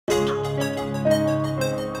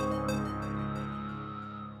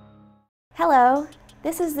Hello,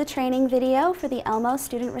 this is the training video for the ELMO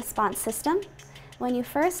Student Response System. When you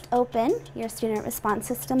first open your Student Response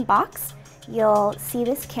System box, you'll see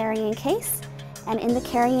this carrying case, and in the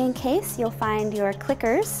carrying case you'll find your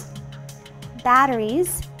clickers,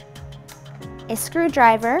 batteries, a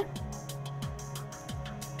screwdriver,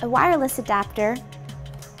 a wireless adapter,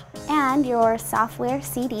 and your software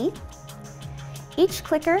CD. Each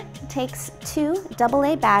clicker takes 2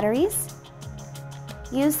 AA batteries.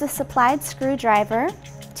 Use the supplied screwdriver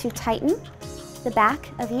to tighten the back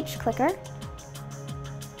of each clicker.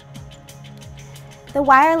 The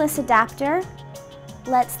wireless adapter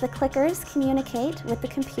lets the clickers communicate with the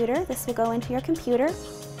computer. This will go into your computer.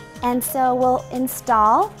 And so we'll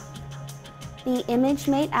install the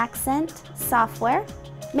ImageMate Accent software.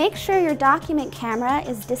 Make sure your document camera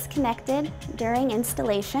is disconnected during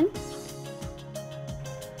installation.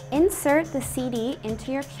 Insert the CD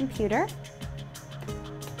into your computer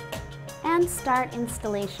and start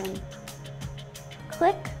installation.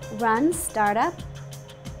 Click Run Startup.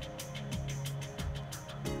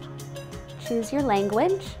 Choose your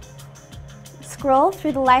language. Scroll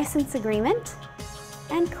through the license agreement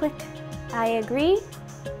and click I agree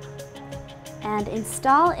and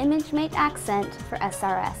install ImageMate Accent for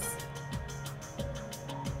SRS.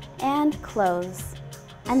 And close.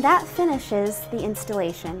 And that finishes the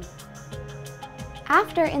installation.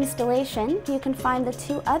 After installation, you can find the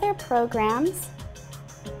 2 other programs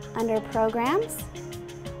under Programs,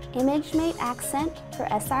 ImageMate Accent for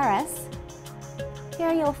SRS.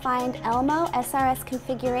 Here you'll find ELMO SRS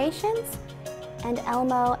Configurations and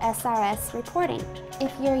ELMO SRS Reporting.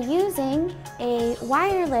 If you're using a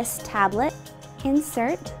wireless tablet,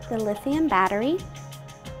 insert the lithium battery.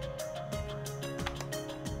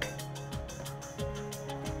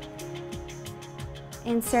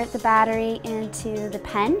 Insert the battery into the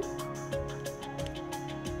pen.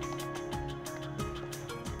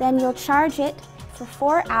 Then you'll charge it for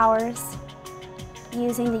 4 hours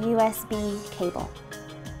using the USB cable.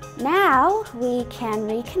 Now we can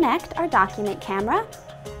reconnect our document camera.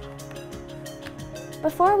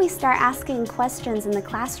 Before we start asking questions in the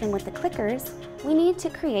classroom with the clickers, we need to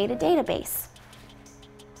create a database.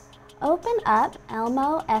 Open up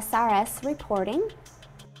ELMO SRS Reporting.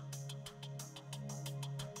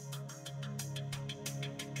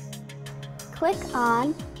 Click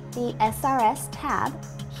on the SRS tab.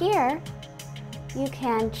 Here, you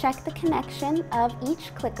can check the connection of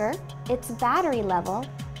each clicker, its battery level,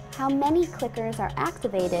 how many clickers are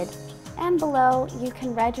activated, and below you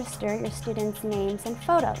can register your students' names and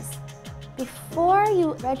photos. Before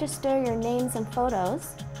you register your names and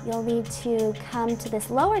photos, you'll need to come to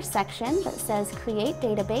this lower section that says Create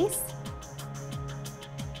Database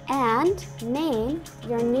and name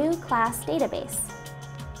your new class database.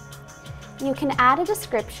 You can add a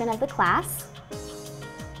description of the class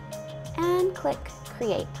and click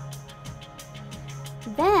Create.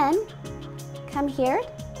 Then come here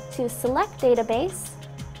to Select Database,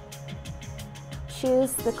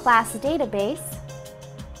 choose the class database,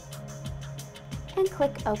 and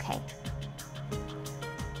click OK.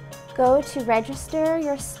 Go to Register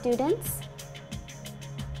your students,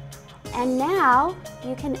 and now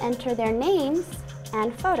you can enter their names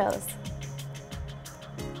and photos.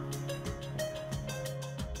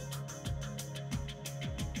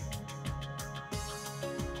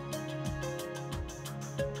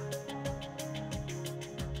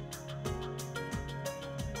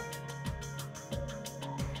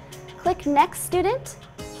 Click Next Student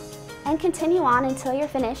and continue on until you're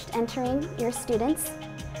finished entering your students.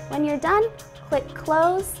 When you're done, click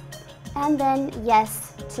Close and then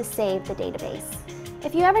Yes to save the database.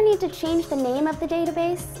 If you ever need to change the name of the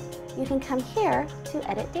database, you can come here to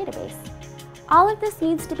Edit Database. All of this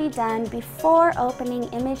needs to be done before opening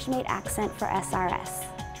ImageMate Accent for SRS.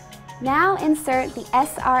 Now insert the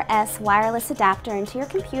SRS wireless adapter into your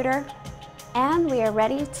computer, and we are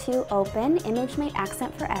ready to open ImageMate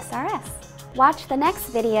Accent for SRS. Watch the next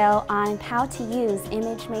video on how to use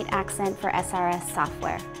ImageMate Accent for SRS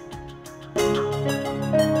software.